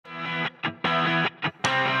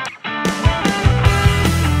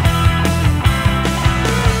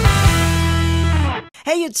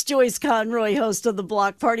Hey, it's Joyce Conroy, host of the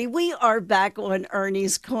Block Party. We are back on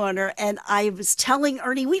Ernie's Corner, and I was telling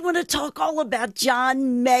Ernie we want to talk all about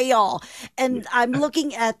John Mayall. And I'm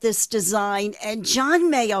looking at this design, and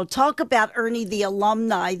John Mayall, talk about Ernie, the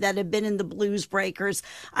alumni that have been in the Blues Breakers.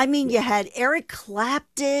 I mean, you had Eric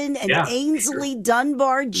Clapton and Yeah, sure. Ainsley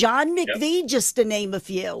Dunbar, John Yep. McVie, just to name a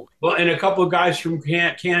few. Well, and a couple of guys from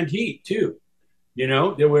Canned Heat too.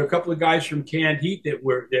 There were a couple of guys from Canned Heat that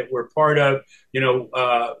were part of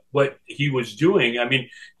what he was doing. I mean,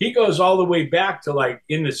 he goes all the way back to like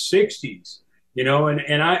in the '60s.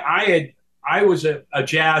 I was a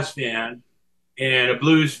jazz fan and a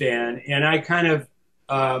blues fan, and I kind of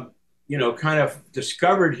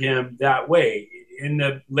discovered him that way in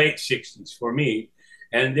the late '60s for me.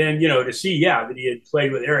 And then, to see, yeah, that he had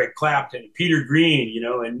played with Eric Clapton, Peter Green,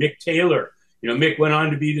 and Mick Taylor. Mick went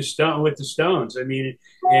on to be with the Stones. I mean,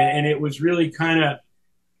 and it was really kind of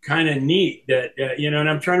neat that and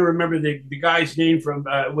I'm trying to remember the guy's name from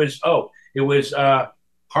it was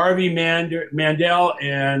Harvey Mandel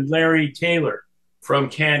and Larry Taylor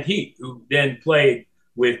from Canned Heat, who then played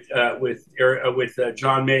with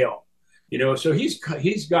John Mayall. So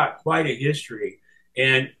he's got quite a history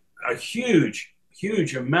and a huge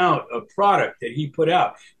amount of product that he put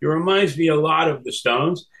out. It reminds me a lot of the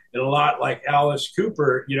Stones and a lot like Alice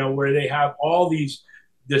Cooper, where they have all this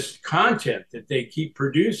content that they keep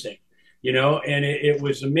producing, and it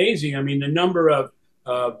was amazing. I mean, the number of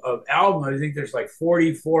albums, I think there's like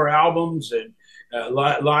 44 albums and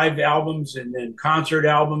live albums and then concert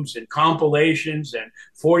albums and compilations and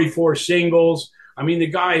 44 singles. I mean, the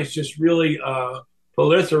guy is just really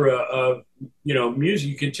plethora of music.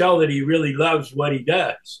 You can tell that he really loves what he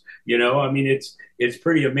does. I mean, it's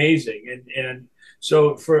pretty amazing. And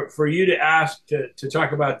so for you to ask to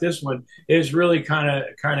talk about this one is really kind of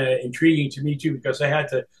intriguing to me too, because I had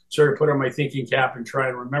to sort of put on my thinking cap and try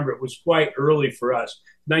and remember. It was quite early for us,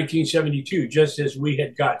 1972, just as we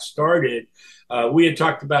had got started. We had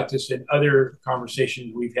talked about this in other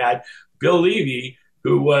conversations we've had. Bill Levy,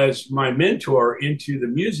 who was my mentor into the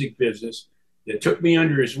music business, that took me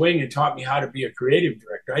under his wing and taught me how to be a creative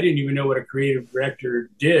director. I didn't even know what a creative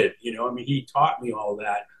director did. I mean, he taught me all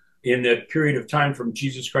that in the period of time from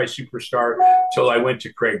Jesus Christ Superstar till I went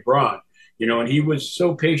to Craig Braun. And he was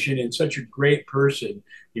so patient and such a great person,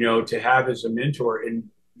 to have as a mentor. And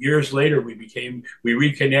years later, we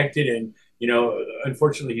reconnected, and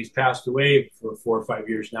unfortunately, he's passed away for 4 or 5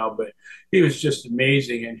 years now. But he was just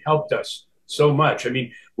amazing and helped us so much. I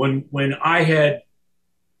mean, when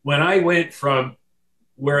I went from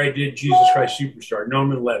where I did Jesus Christ Superstar,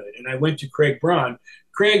 Norman Levitt, and I went to Craig Braun,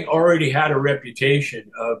 Craig already had a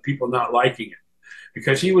reputation of people not liking him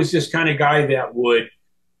because he was this kind of guy that would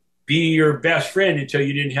be your best friend until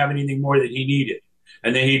you didn't have anything more that he needed.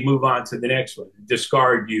 And then he'd move on to the next one,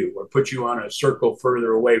 discard you or put you on a circle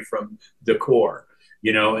further away from the core,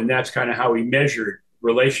 and that's kind of how he measured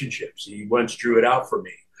relationships. He once drew it out for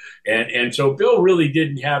me. And so Bill really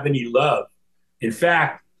didn't have any love. In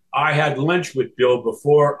fact, I had lunch with Bill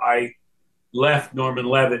before I left Norman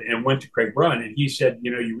Levitt and went to Craig Braun, and he said,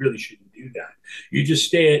 you really shouldn't do that. You just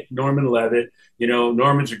stay at Norman Levitt.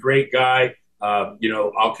 Norman's a great guy.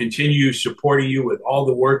 I'll continue supporting you with all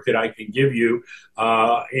the work that I can give you.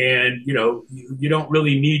 And you don't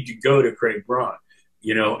really need to go to Craig Braun,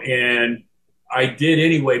 and I did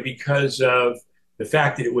anyway because of the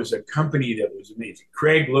fact that it was a company that was amazing.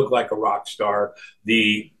 Craig looked like a rock star.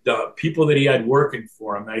 The people that he had working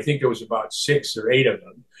for him, I think there was about 6 or 8 of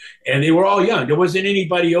them, and they were all young. There wasn't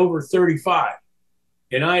anybody over 35.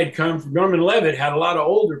 And I had come from Norman Levitt, had a lot of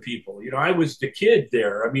older people. I was the kid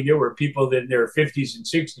there. I mean, there were people in their 50s and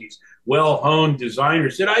 60s, well-honed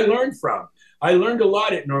designers that I learned from. I learned a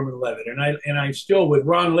lot at Norman Levitt, and I still with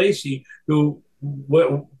Ron Lacey, who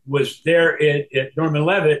was there at Norman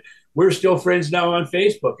Levitt. We're still friends now on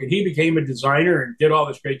Facebook, and he became a designer and did all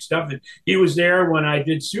this great stuff. And he was there when I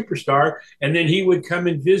did Superstar, and then he would come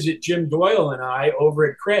and visit Jim Doyle and I over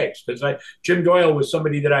at Craig's because Jim Doyle was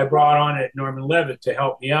somebody that I brought on at Norman Levitt to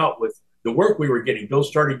help me out with the work we were getting. Bill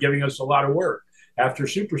started giving us a lot of work after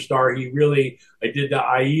Superstar. I did the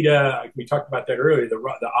Aida. We talked about that earlier.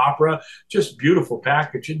 The opera, just beautiful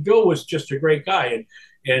package. And Bill was just a great guy,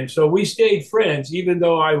 and so we stayed friends, even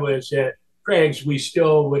though I was at Craig's. We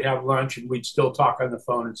still would have lunch and we'd still talk on the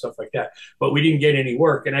phone and stuff like that. But we didn't get any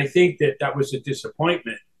work. And I think that was a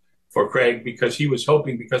disappointment for Craig because he was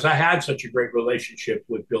hoping, because I had such a great relationship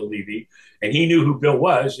with Bill Levy and he knew who Bill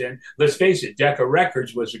was. And let's face it, Decca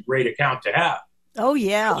Records was a great account to have. Oh,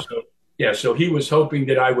 yeah. So, yeah, so he was hoping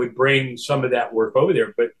that I would bring some of that work over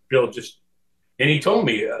there. But Bill just, and he told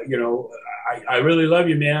me, I really love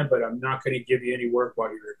you, man, but I'm not going to give you any work while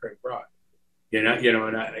you're at Craig Broad. And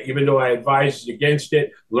even though I advise against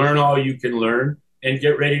it, learn all you can learn and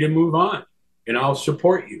get ready to move on. And I'll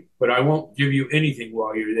support you, but I won't give you anything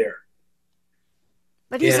while you're there.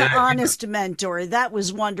 But he's And an honest mentor. That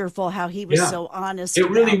was wonderful how he was yeah, so honest it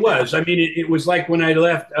really about that. was. I mean, it was like when I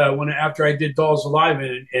left, when after I did Dolls Alive,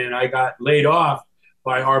 and I got laid off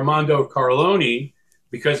by Armando Carloni,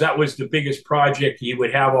 because that was the biggest project he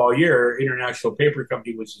would have all year. International Paper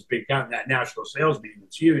Company was his big account. That national sales meeting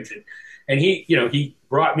was huge, and he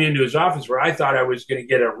brought me into his office where I thought I was going to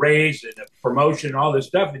get a raise and a promotion and all this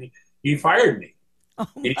stuff, and he fired me. Oh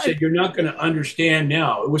And he my. said, "You're not going to understand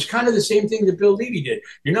now." It was kind of the same thing that Bill Levy did.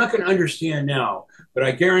 You're not going to understand now, but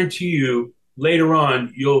I guarantee you later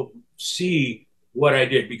on, you'll see what I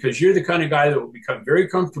did, because you're the kind of guy that will become very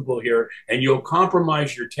comfortable here and you'll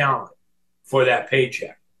compromise your talent for that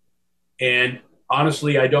paycheck. And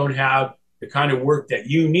honestly, I don't have the kind of work that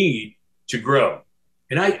you need to grow.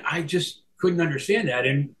 And I just couldn't understand that.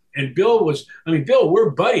 And Bill was, I mean, Bill, we're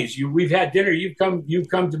buddies. We've had dinner. You've come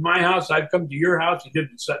to my house. I've come to your house. You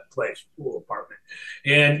lived in Sutton Place, cool apartment.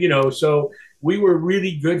 And, so we were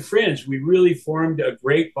really good friends. We really formed a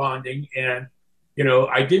great bonding. And,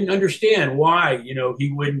 I didn't understand why,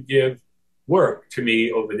 he wouldn't give work to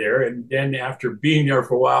me over there. And then after being there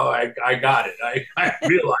for a while, I got it. I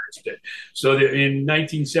realized it. So that in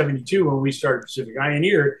 1972, when we started Pacific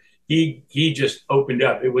Pioneer, he just opened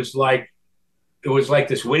up. It was like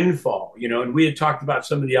this windfall, and we had talked about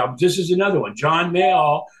some of the albums. This is another one. John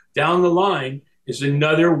Mayall, Down the Line, is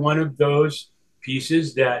another one of those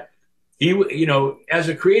pieces that as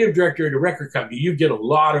a creative director at a record company, you get a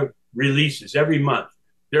lot of releases every month.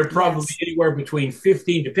 They're probably Yes. anywhere between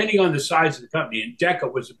 15, depending on the size of the company. And Decca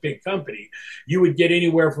was a big company. You would get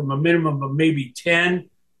anywhere from a minimum of maybe 10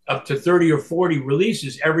 up to 30 or 40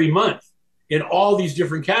 releases every month in all these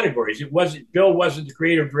different categories. Bill wasn't the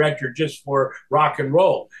creative director just for rock and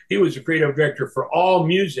roll. He was the creative director for all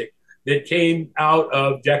music that came out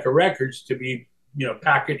of Decca Records to be,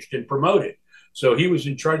 packaged and promoted. So he was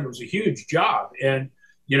in charge. It was a huge job. And,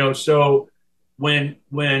 so when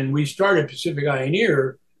we started Pacific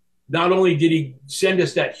Pioneer, not only did he send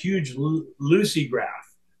us that huge Lucy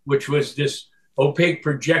graph, which was this opaque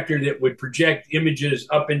projector that would project images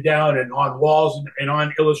up and down and on walls and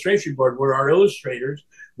on illustration board, where our illustrators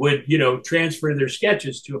would, transfer their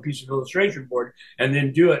sketches to a piece of illustration board and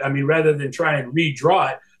then do it. I mean, rather than try and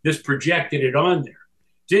redraw it, this projected it on there.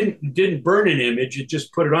 Didn't burn an image, it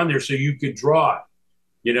just put it on there so you could draw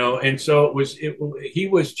it, and so he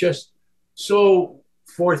was just so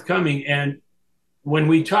forthcoming. And when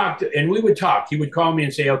we talked, and we would talk, he would call me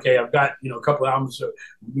and say, "Okay, I've got a couple of albums. So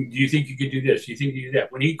do you think you could do this? Do you think you could do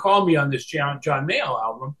that?" When he called me on this John Mayall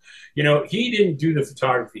album, he didn't do the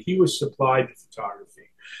photography. He was supplied the photography.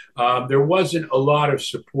 There wasn't a lot of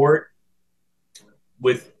support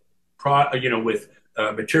with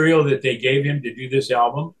material that they gave him to do this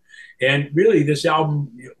album. And really, this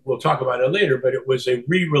album, we'll talk about it later, but it was a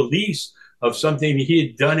re-release of something he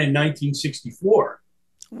had done in 1964.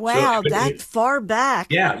 So Wow, that far back.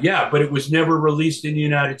 yeah, but it was never released in the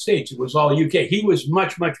United States. It was all UK. He was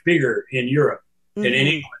much, much bigger in Europe and in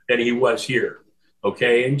England than he was here.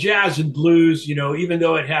 Okay, and jazz and blues, even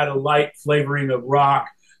though it had a light flavoring of rock,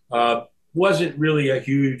 wasn't really a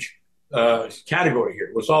huge category here.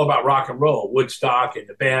 It was all about rock and roll, Woodstock, and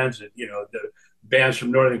the bands, and the bands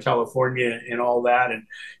from Northern California and all that,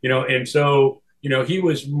 and so he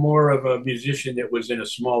was more of a musician that was in a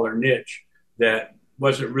smaller niche that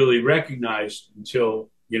wasn't really recognized until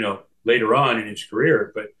later on in his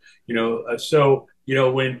career. But so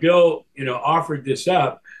when Bill offered this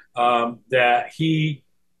up, that he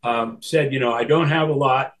said, I don't have a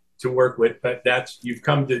lot to work with, but you've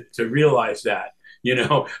come to realize that.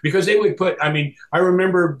 Because they would put, I mean, I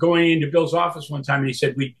remember going into Bill's office one time and he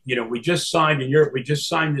said, we just signed in Europe, we just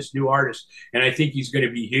signed this new artist, and I think he's going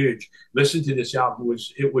to be huge. Listen to this album.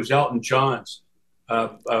 It was Elton John's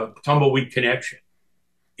Tumbleweed Connection.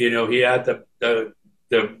 He had the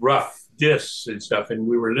rough discs and stuff, and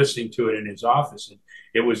we were listening to it in his office, and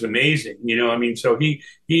it was amazing. I mean, so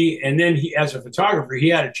and then as a photographer, he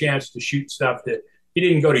had a chance to shoot stuff that he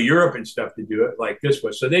didn't go to Europe and stuff to do it like this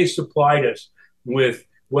was. So they supplied us with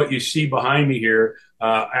what you see behind me here,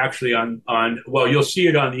 actually well, you'll see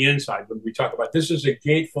it on the inside when we talk about this. Is a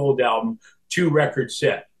gatefold album, 2-record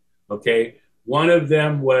set. Okay, one of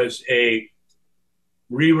them was a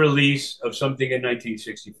re-release of something in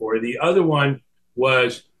 1964. The other one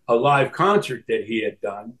was a live concert that he had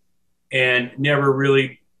done and never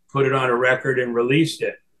really put it on a record and released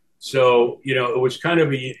it. So it was kind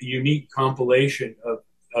of a unique compilation of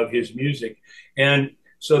of his music. And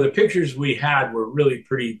so the pictures we had were really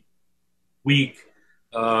pretty weak,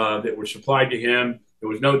 that were supplied to him. There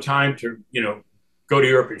was no time to, go to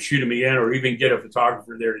Europe and shoot him again, or even get a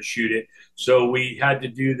photographer there to shoot it. So we had to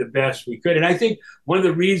do the best we could. And I think one of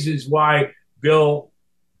the reasons why Bill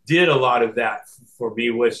did a lot of that for me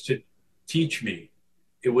was to teach me.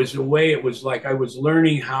 It was a way, it was like I was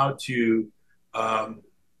learning um,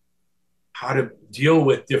 how to deal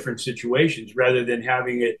with different situations rather than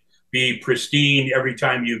having it be pristine every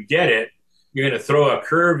time you get it. You're going to throw a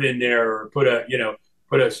curve in there or put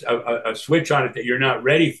a switch on it that you're not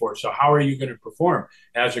ready for. So how are you going to perform?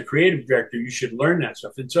 As a creative director, you should learn that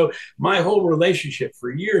stuff. And so my whole relationship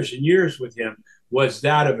for years and years with him was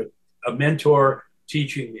that of a mentor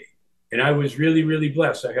teaching me. And I was really, really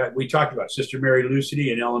blessed. We talked about Sister Mary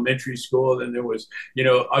Lucidi in elementary school. And there was,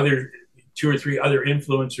 other two or three other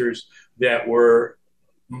influencers that were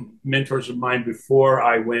mentors of mine before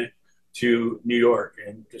I went to New York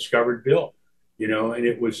and discovered Bill. And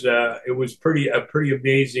it was a pretty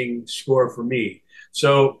amazing score for me.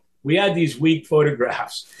 So we had these weak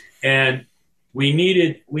photographs, and we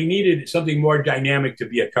needed something more dynamic to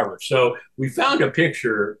be a cover. So we found a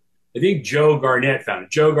picture. I think Joe Garnett found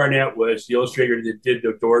it. Joe Garnett was the illustrator that did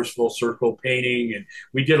the Doors Full Circle painting, and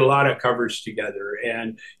we did a lot of covers together.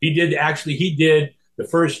 And he did the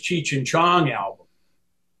first Cheech and Chong album,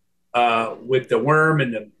 with the worm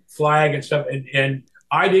and the flag and stuff. And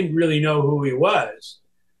I didn't really know who he was.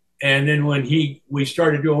 And then when we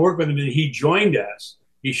started doing work with him and he joined us,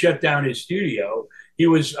 he shut down his studio. He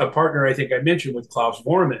was a partner, I think I mentioned, with Klaus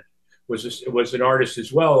Vormann, was an artist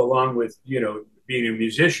as well, along with, being a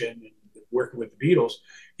musician and working with the Beatles.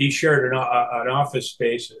 He shared an office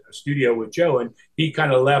space, a studio with Joe, and he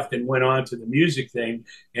kind of left and went on to the music thing.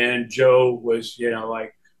 And Joe was,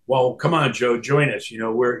 like, well, come on, Joe, join us.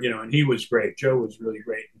 And he was great. Joe was really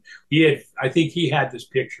great. I think he had this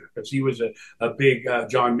picture because he was a big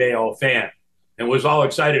John Mayall fan and was all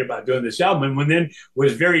excited about doing this album. And then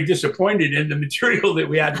was very disappointed in the material that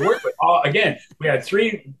we had to work with. Again, we had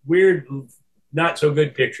three weird, not so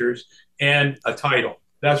good pictures and a title.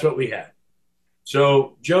 That's what we had.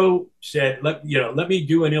 So Joe said, let me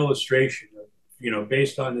do an illustration,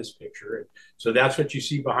 based on this picture. So that's what you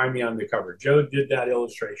see behind me on the cover. Joe did that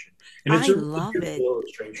illustration. And it's I a really love beautiful it.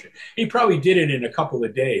 illustration. He probably did it in a couple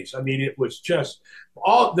of days. I mean, it was just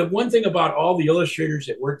the one thing about all the illustrators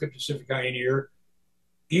that worked at Pacific Pioneer,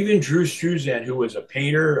 even Drew Struzan, who was a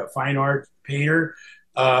painter, a fine art painter,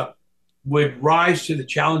 would rise to the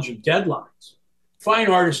challenge of deadlines. Fine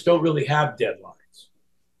artists don't really have deadlines.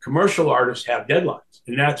 Commercial artists have deadlines,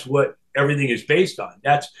 and that's what everything is based on.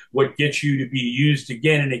 That's what gets you to be used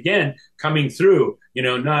again and again, coming through.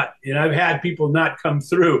 I've had people not come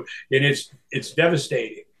through, and it's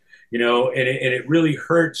devastating, and it really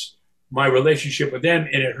hurts my relationship with them,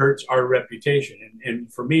 and it hurts our reputation.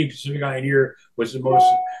 And for me, Pacific Pioneer was the most,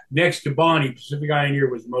 next to Bonnie, Pacific Pioneer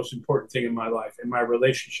was the most important thing in my life, and my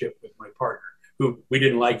relationship with my partner, who we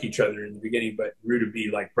didn't like each other in the beginning, but grew to be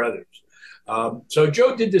like brothers. So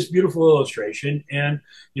Joe did this beautiful illustration, and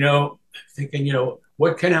thinking,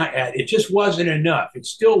 what can I add? It just wasn't enough. It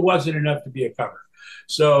still wasn't enough to be a cover.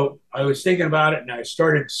 So I was thinking about it, and I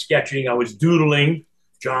started sketching. I was doodling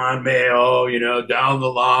John Mayall, down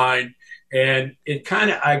the line, and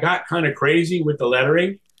I got kind of crazy with the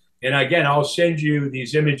lettering. And again, I'll send you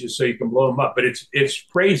these images so you can blow them up. But it's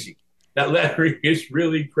crazy. That lettering is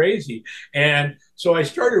really crazy. And so I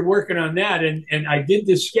started working on that, and I did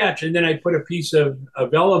this sketch, and then I put a piece of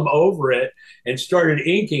vellum over it and started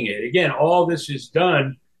inking it. Again, all this is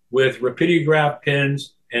done with rapidograph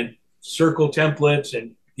pens and circle templates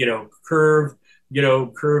and, curved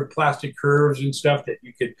plastic curves and stuff that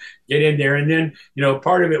you could get in there. And then,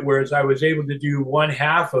 part of it was I was able to do one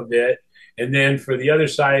half of it. And then for the other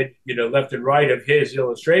side, left and right of his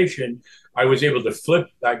illustration, I was able to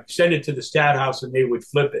send it to the Stat House and they would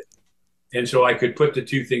flip it. And so I could put the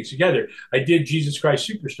two things together. I did Jesus Christ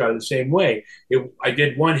Superstar the same way. I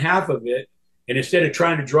did one half of it, and instead of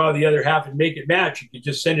trying to draw the other half and make it match, you could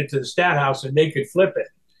just send it to the Stat House and they could flip it.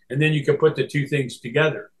 And then you could put the two things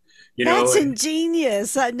together. That's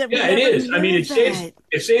ingenious. Yeah, it is. I mean,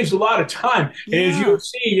 it saves a lot of time. Yeah. And as you'll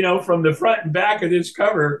see, from the front and back of this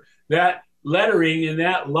cover, that lettering and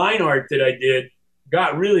that line art that I did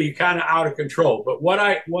got really kind of out of control. But what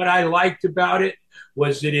I liked about it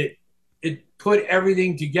was that it put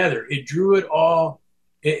everything together. It drew it all.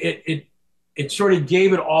 It sort of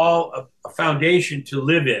gave it all a foundation to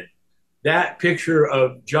live in. That picture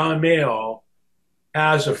of John Mayall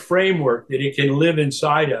has a framework that it can live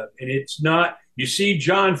inside of. And it's not, you see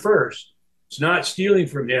John first. It's not stealing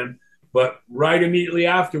from him, but right immediately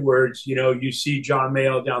afterwards, you see John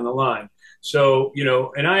Mayall down the line. So,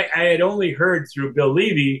 and I had only heard through Bill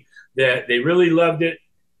Levy that they really loved it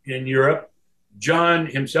in Europe. John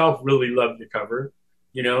himself really loved the cover,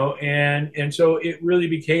 and so it really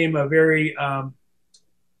became a very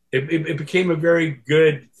it became a very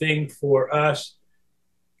good thing for us,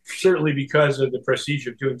 certainly because of the prestige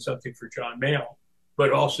of doing something for John Mayall,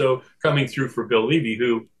 but also coming through for Bill Levy,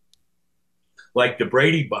 who, like the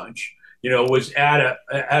Brady Bunch, was at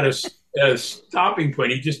a stopping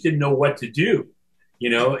point. He just didn't know what to do,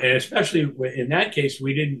 and especially in that case,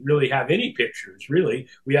 we didn't really have any pictures. Really,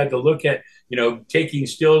 we had to look at taking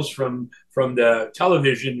stills from the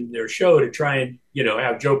television in their show to try and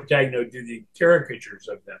have Joe Patagno do the caricatures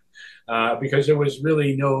of them, because there was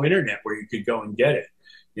really no internet where you could go and get it.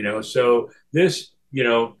 So this,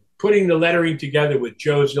 putting the lettering together with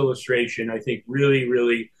Joe's illustration, I think really,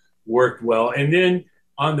 really worked well. And then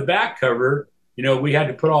on the back cover, we had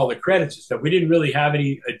to put all the credits and stuff. We didn't really have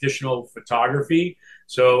any additional photography.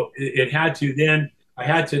 So I had to then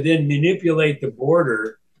manipulate the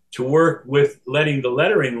border to work with letting the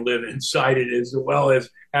lettering live inside it, as well as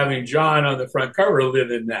having John on the front cover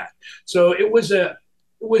live in that. So it was a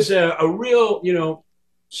real,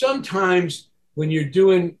 sometimes when you're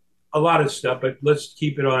doing a lot of stuff, but let's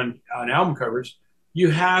keep it on album covers,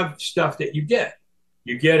 you have stuff that you get.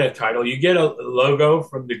 You get a title, you get a logo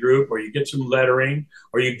from the group, or you get some lettering,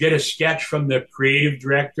 or you get a sketch from the creative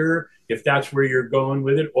director, if that's where you're going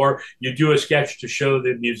with it, or you do a sketch to show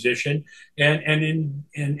the musician. And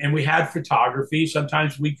we had photography.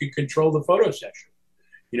 Sometimes we could control the photo session.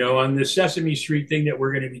 On the Sesame Street thing that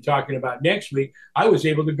we're going to be talking about next week, I was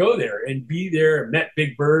able to go there and be there, and met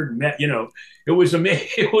Big Bird, and it was amazing.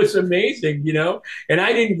 It was amazing, and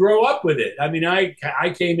I didn't grow up with it. I mean, I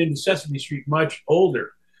came into Sesame Street much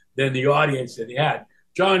older than the audience that he had.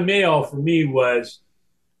 John Mayall, for me,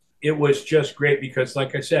 it was just great because,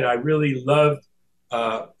 like I said, I really loved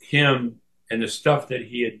him and the stuff that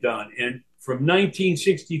he had done. And from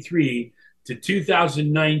 1963 to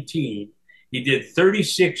 2019, he did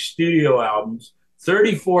 36 studio albums,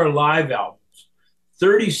 34 live albums,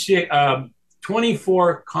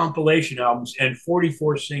 24 compilation albums, and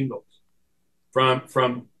 44 singles from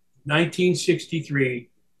 1963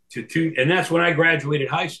 to and that's when I graduated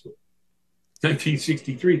high school,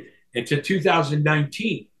 1963, and to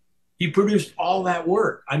 2019. He produced all that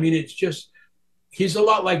work. I mean, it's just, he's a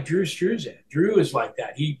lot like Drew Struzan. Drew is like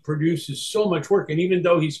that. He produces so much work. And even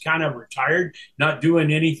though he's kind of retired, not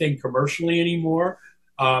doing anything commercially anymore,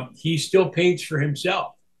 he still paints for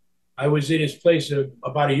himself. I was at his place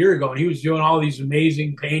about a year ago, and he was doing all these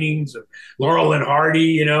amazing paintings of Laurel and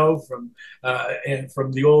Hardy, and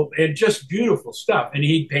from the old, and just beautiful stuff. And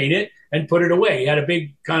he'd paint it and put it away. He had a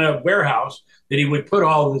big kind of warehouse that he would put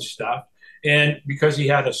all this stuff. And because he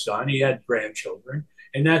had a son, he had grandchildren.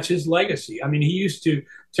 And that's his legacy. I mean, he used to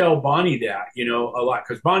tell Bonnie that, a lot,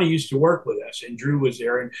 because Bonnie used to work with us, and Drew was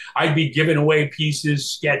there, and I'd be giving away pieces,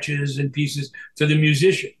 sketches and pieces to the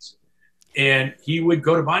musicians. And he would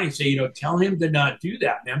go to Bonnie and say, tell him to not do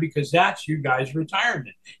that, man, because that's you guys'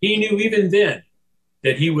 retirement. He knew even then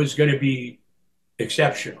that he was going to be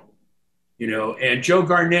exceptional, and Joe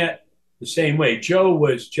Garnett, the same way. Joe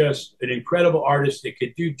was just an incredible artist that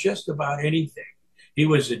could do just about anything. He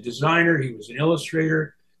was a designer. He was an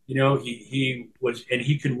illustrator. He was, and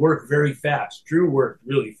he could work very fast. Drew worked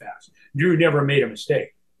really fast. Drew never made a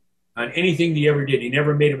mistake on anything he ever did. He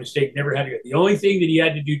never made a mistake. Never had to. The only thing that he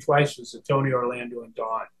had to do twice was the Tony Orlando and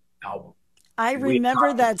Dawn album. I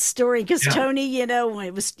remember that story because Yeah. Tony,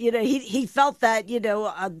 it was, he felt that,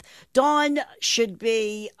 Dawn should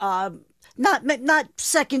be not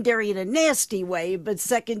secondary in a nasty way, but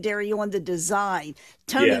secondary on the design.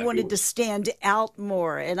 Tony Yeah, wanted to stand out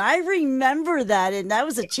more. And I remember that. And that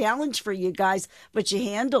was a challenge for you guys, but you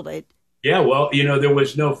handled it. Yeah, well, there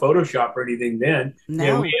was no Photoshop or anything then.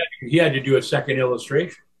 No. He had to do a second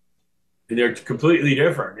illustration, and they're completely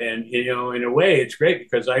different. And in a way, it's great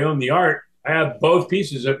because I own the art. I have both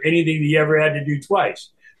pieces of anything that he ever had to do twice.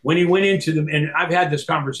 When he went into the, and I've had this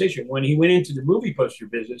conversation, when he went into the movie poster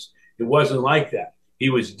business, it wasn't like that. He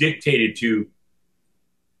was dictated to,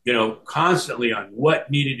 constantly on what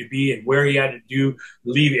needed to be and where he had to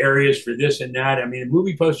leave areas for this and that. I mean, the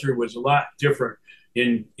movie poster was a lot different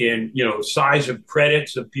in size of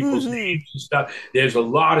credits of people's names and stuff. There's a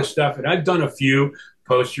lot of stuff, and I've done a few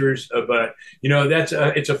posters, but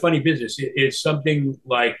it's a funny business. It's something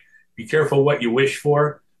like, be careful what you wish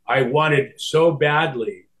for. I wanted so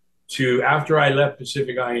badly to, after I left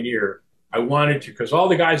Pacific Eye and Ear, I wanted to, because all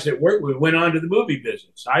the guys that worked with went on to the movie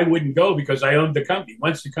business. I wouldn't go because I owned the company.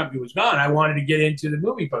 Once the company was gone, I wanted to get into the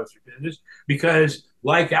movie poster business because,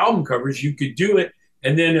 like album covers, you could do it,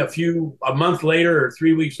 and then a month later or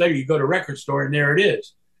 3 weeks later, you go to a record store and there it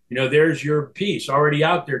is. There's your piece already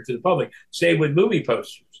out there to the public. Same with movie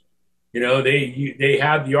posters. They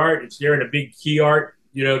have the art. It's there in a big key art,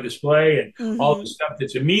 display and all the Hmm. stuff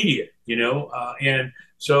that's immediate. And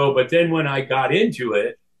so, but then when I got into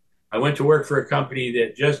it, I went to work for a company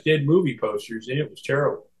that just did movie posters, and it was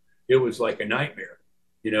terrible. It was like a nightmare.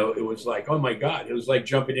 It was like, oh my God, it was like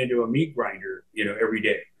jumping into a meat grinder, every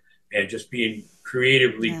day and just being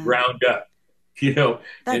creatively Yeah, ground up, you know.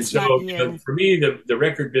 And that's so, not you. for me, the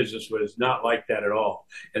record business was not like that at all.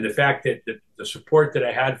 And the fact that the support that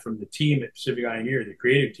I had from the team at Pacific Pioneer, the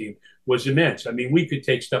creative team, was immense. I mean, we could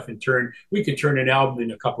take stuff and we could turn an album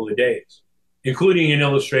in a couple of days, including an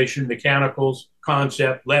illustration, mechanicals,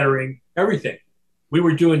 concept, lettering, everything. We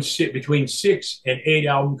were doing between 6 and 8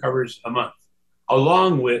 album covers a month,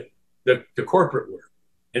 along with the corporate work.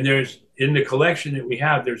 And there's in the collection that we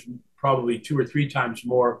have, there's probably 2 or 3 times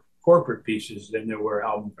more corporate pieces than there were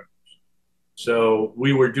album covers. So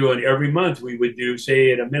we were doing every month, we would do,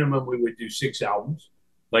 say, at a minimum, we would do 6 albums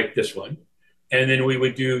like this one. And then we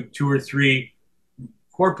would do 2 or 3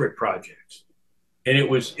 corporate projects. And it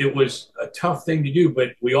was a tough thing to do,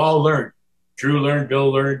 but we all learned. Drew learned,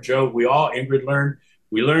 Bill learned, Joe, Ingrid learned.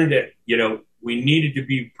 We learned that, we needed to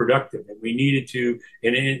be productive and we needed to,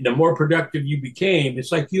 and the more productive you became,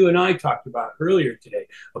 it's like you and I talked about earlier today,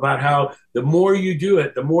 about how the more you do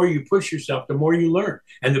it, the more you push yourself, the more you learn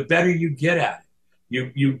and the better you get at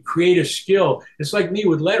it. You create a skill. It's like me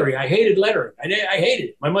with lettering. I hated lettering. I hated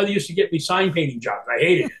it. My mother used to get me sign painting jobs. I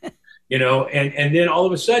hated it, and then all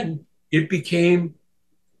of a sudden it became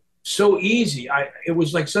so easy. It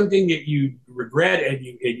was like something that you regret and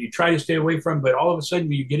you try to stay away from, but all of a sudden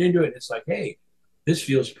when you get into it, it's like, hey, this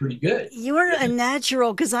feels pretty good. You're a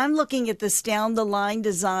natural because I'm looking at this down the line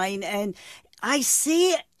design and I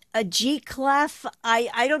see a G clef.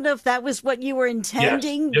 I don't know if that was what you were Yes,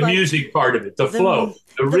 intending, the but music part of it, the the flow,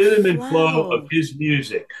 the the rhythm and flow of flow. his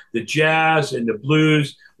music, the jazz and the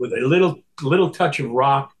blues with a little touch of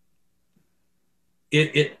rock.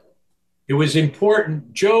 It was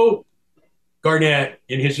important. Joe Garnett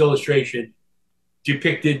in his illustration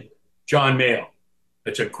depicted John Mayall.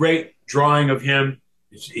 It's a great drawing of him.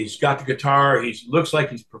 He's got the guitar. He looks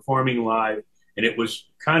like he's performing live, and it was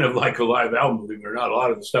kind of like a live album. Believe it or not, a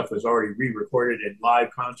lot of the stuff was already re-recorded in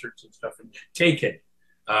live concerts and stuff and taken.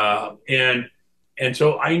 And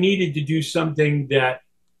so I needed to do something that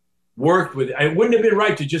worked with it. It wouldn't have been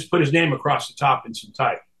right to just put his name across the top in some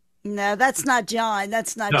type. No, that's not John.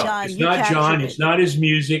 That's not No, John. it's You not John. captured It's it. not his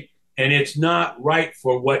music, and it's not right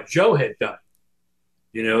for what Joe had done.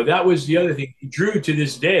 That was the other thing. Drew, to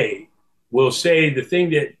this day, will say the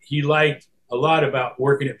thing that he liked a lot about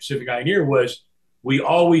working at Pacific Pioneer was we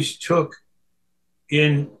always took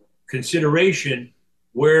in consideration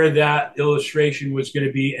where that illustration was going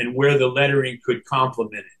to be and where the lettering could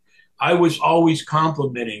complement it. I was always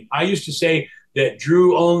complimenting. I used to say that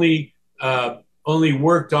Drew only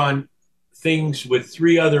worked on things with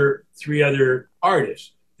three other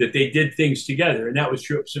artists, that they did things together, and that was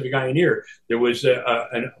true at Pacific Pioneer. There was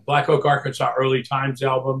a Black Oak, Arkansas Early Times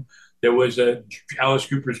album. There was a Alice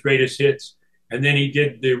Cooper's Greatest Hits, and then he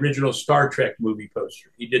did the original Star Trek movie poster.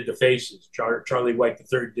 He did the faces. Charlie White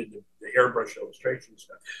III did the airbrush illustration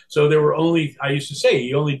stuff. So there were only, I used to say,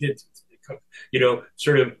 he only did,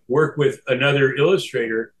 sort of work with another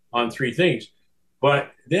illustrator on 3 things.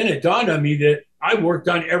 But then it dawned on me that I worked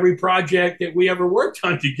on every project that we ever worked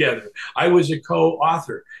on together. I was a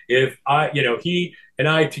co-author. He and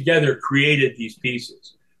I together created these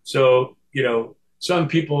pieces. So, some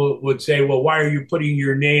people would say, well, why are you putting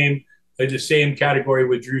your name in the same category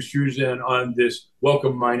with Drew Struzan on this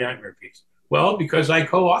Welcome My Nightmare piece? Well, because I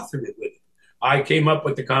co-authored it with him. I came up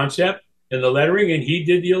with the concept and the lettering, and he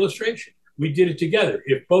did the illustration. We did it together.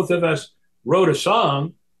 If both of us wrote a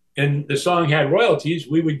song and the song had royalties,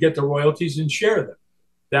 we would get the royalties and share them.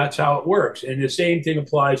 That's how it works. And the same thing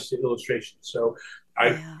applies to illustrations. So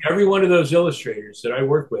Yeah. every one of those illustrators that I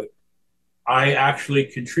work with, I actually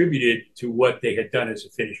contributed to what they had done as a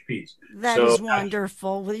finished piece. That So is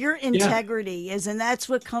wonderful. Well, your yeah, integrity is, and that's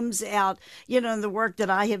what comes out, in the work that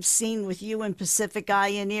I have seen with you in Pacific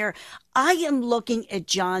Pioneer. I am looking at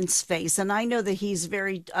John's face, and I know that he's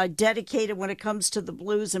very dedicated when it comes to the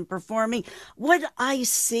blues and performing. What I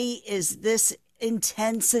see is this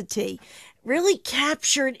intensity really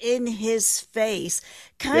captured in his face,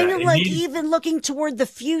 kind Yeah, of it like needed. even looking toward the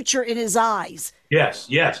future in his eyes. Yes,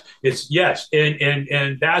 yes, it's yes,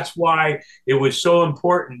 and that's why it was so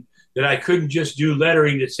important that I couldn't just do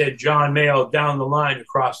lettering that said John Mayall down the line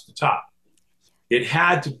across the top. It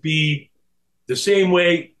had to be the same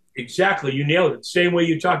way. Exactly, you nailed it. The same way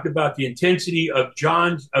you talked about the intensity of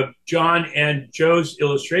John and Joe's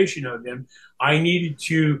illustration of him. I needed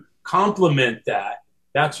to complement that.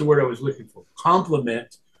 That's the word I was looking for.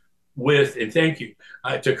 Complement with, and thank you,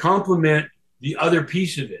 to complement the other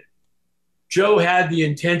piece of it. Joe had the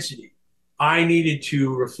intensity. I needed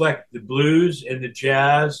to reflect the blues and the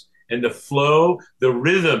jazz and the flow, the Oh,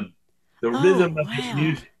 rhythm of his wow.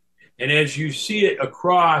 music. And as you see it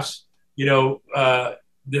across, you know,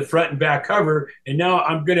 the front and back cover, and now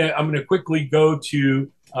I'm gonna quickly go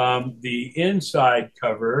to the inside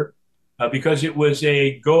cover because it was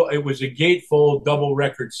a gatefold double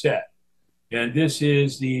record set, and this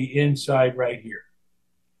is the inside right here.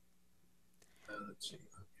 Let's see.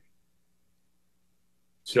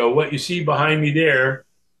 So what you see behind me there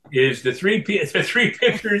is the three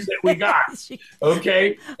pictures that we got.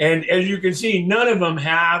 Okay, and as you can see, none of them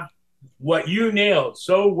have what you nailed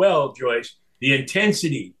so well, Joyce. The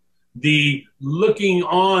intensity, the looking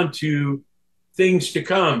on to things to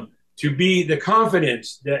come, to be the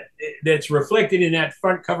confidence that's reflected in that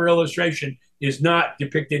front cover illustration is not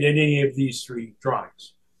depicted in any of these three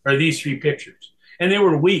drawings or these three pictures. And they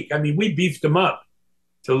were weak. I mean, we beefed them up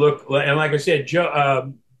to look. And like I said,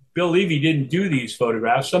 Bill Levy didn't do these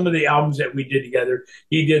photographs. Some of the albums that we did together,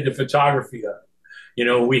 he did the photography of. You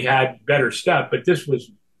know, we had better stuff, but this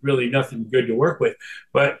was really nothing good to work with.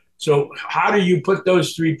 But so, how do you put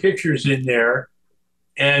those three pictures in there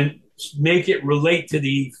and make it relate to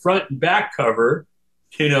the front and back cover?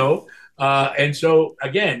 You know, and so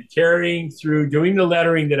again, carrying through doing the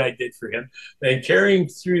lettering that I did for him, and carrying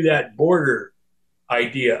through that border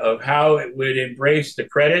idea of how it would embrace the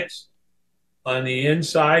credits on the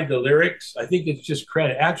inside, the lyrics. I think it's just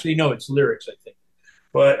credit. Actually, no, it's lyrics, I think.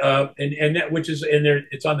 But and that which is in there,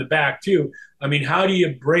 it's on the back too. I mean, how do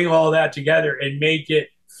you bring all that together and make it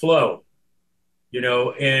flow? You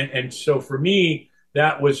know, and so for me,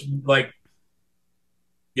 that was like,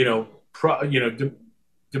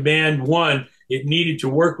 demand one. It needed to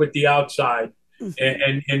work with the outside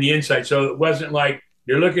Mhm. and the inside. So it wasn't like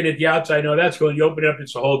you're looking at the outside. No, that's cool. You open it up,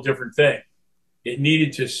 it's a whole different thing. It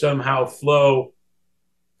needed to somehow flow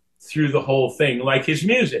through the whole thing, like his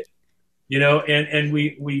music, and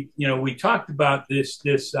we talked about this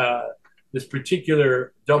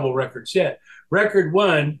particular double record set. Record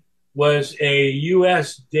one was a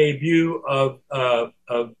U.S. debut of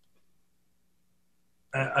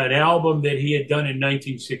an album that he had done in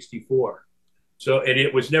 1964. So, and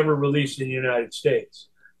it was never released in the United States.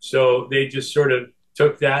 So they just sort of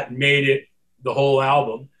took that and made it the whole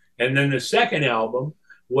album. And then the second album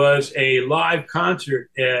was a live concert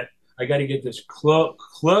at, I got to get this, Klooks,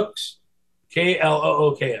 Klooks,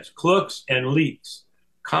 Klooks and Leaks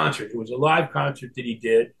concert. It was a live concert that he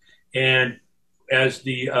did. And as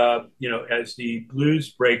the Blues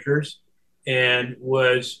Breakers, and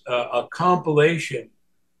was a compilation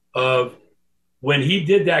of when he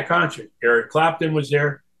did that concert. Eric Clapton was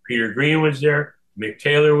there, Peter Green was there, Mick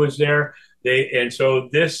Taylor was there. And so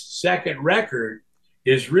this second record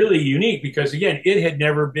is really unique because again, it had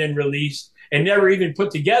never been released and never even put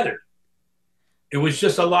together. It was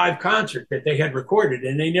just a live concert that they had recorded,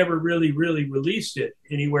 and they never really released it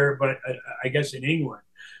anywhere, but I guess in England.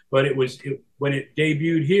 But when it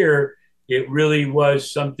debuted here, it really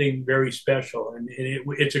was something very special, and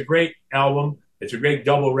it's a great album. It's a great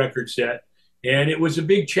double record set, and it was a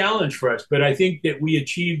big challenge for us. But I think that we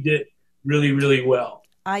achieved it really well.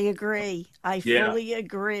 I agree. I Yeah, fully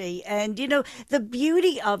agree. And, the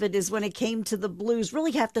beauty of it is when it came to the blues,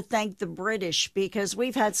 really have to thank the British because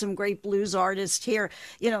we've had some great blues artists here,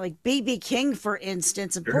 like B.B. King, for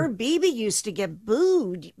instance. And poor sure. B.B. used to get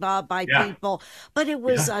booed by Yeah, people. But it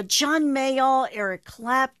was yeah. John Mayall, Eric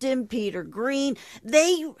Clapton, Peter Green.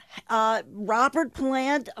 Robert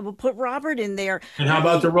Plant, we'll put Robert in there. And how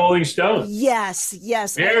about the Really, Rolling Stones? yes,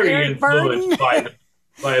 yes. Very Eric influenced Burden.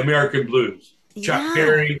 by American blues. Chuck Yeah.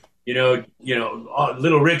 Berry,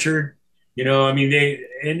 Little Richard, I mean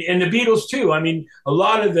and the Beatles too. I mean, a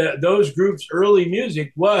lot of those groups' early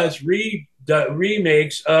music was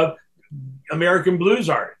remakes of American blues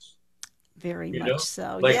artists, Very you much know,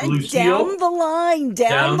 so. like Yeah, down Lucille, the line, down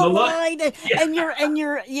down the the line. line. Yeah. And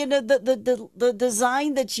the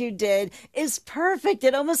design that you did is perfect.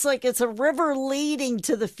 It almost like it's a river leading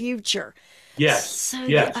to the future. Yes, So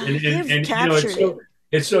yes, you've and captured it's so it.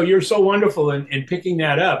 it's so you're so wonderful in picking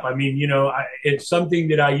that up. I mean, it's something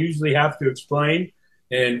that I usually have to explain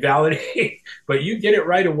and validate, but you get it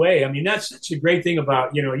right away. I mean, that's such a great thing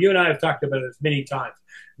about, you and I have talked about this many times.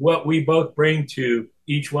 What we both bring to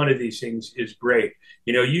each one of these things is great.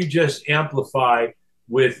 You just amplify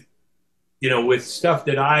with with stuff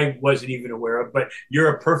that I wasn't even aware of, but you're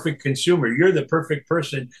a perfect consumer. You're the perfect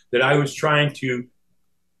person that I was trying to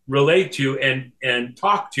relate to and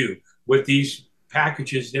talk to with these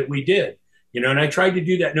packages that we did. And I tried to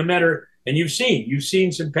do that no matter. And you've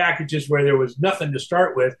seen some packages where there was nothing to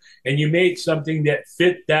start with, and you made something that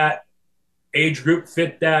fit that age group,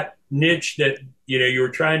 fit that niche that you were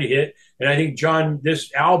trying to hit. And I think John,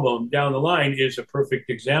 this album down the line is a perfect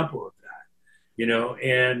example of that.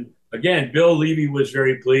 And again, Bill Levy was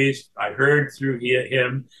very pleased. I heard through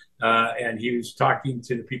him, and he was talking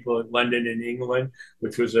to the people in London and England,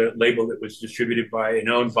 which was a label that was distributed by and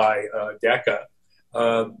owned by Decca.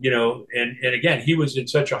 And again, he was in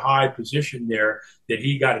such a high position there that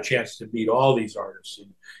he got a chance to meet all these artists,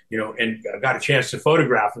 and got a chance to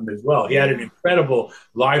photograph them as well. He had an incredible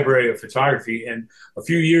library of photography. And a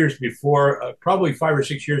few years before, probably 5 or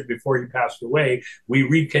 6 years before he passed away, we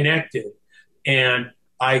reconnected, and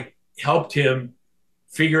I helped him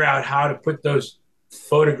figure out how to put those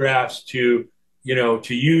photographs to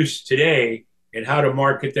use today, and how to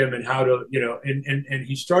market them, and how to, and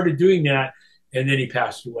he started doing that. And then he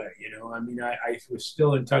passed away. I mean, I was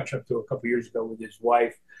still in touch up to a couple of years ago with his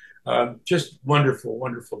wife. Just wonderful,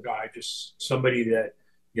 wonderful guy. Just somebody that,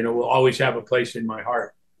 will always have a place in my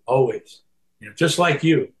heart. Always. Just like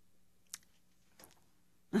you.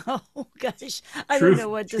 Oh gosh, I don't Truth, know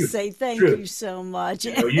what to truth, say. Thank you truth. so much.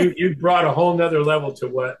 You brought a whole nother level to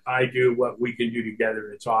what I do, what we can do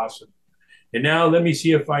together. It's awesome. And now let me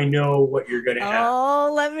see if I know what you're going to ask.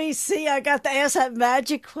 Oh, let me see. I got to ask that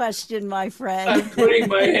magic question, my friend. I'm putting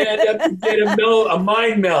my hand up to get a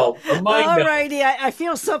mind meld, a mind All meld. righty. I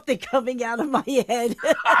feel something coming out of my head.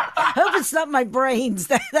 Hope it's not my brains.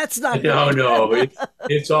 That's not No, good. no,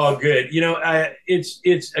 it's all good.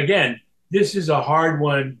 It's again, this is a hard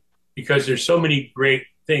one because there's so many great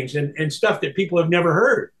things and stuff that people have never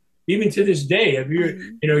heard, even to this day. If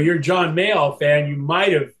you're a John Mayall fan, you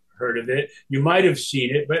might have heard of it, you might have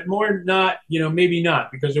seen it, but more not, maybe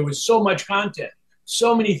not, because there was so much content,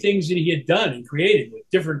 so many things that he had done and created with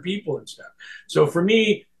different people and stuff. So for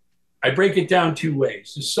me, I break it down two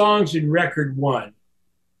ways. The songs in record one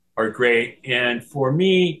are great, and for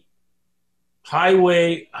me,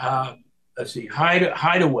 Highway, let's see,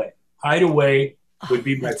 Hideaway would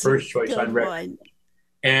be my That's a first choice on good record. one.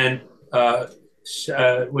 And what is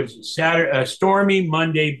it, Saturday, Stormy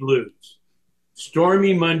Monday Blues.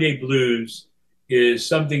 Stormy Monday Blues is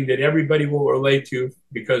something that everybody will relate to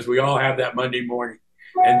because we all have that Monday morning.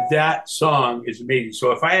 And that song is amazing.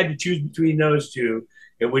 So if I had to choose between those two,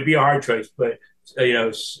 it would be a hard choice. But,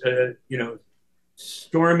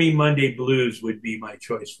 Stormy Monday Blues would be my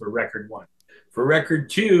choice for record one. For record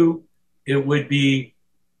two, it would be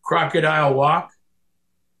Crocodile Walk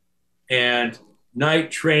and Night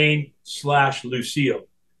Train / Lucille.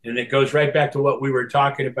 And it goes right back to what we were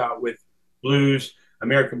talking about with blues,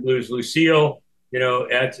 American blues. Lucille,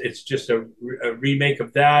 it's just a remake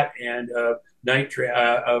of that, and Night Train,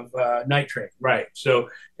 right? So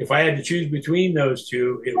if I had to choose between those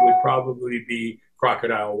two, it would probably be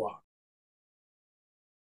Crocodile Walk.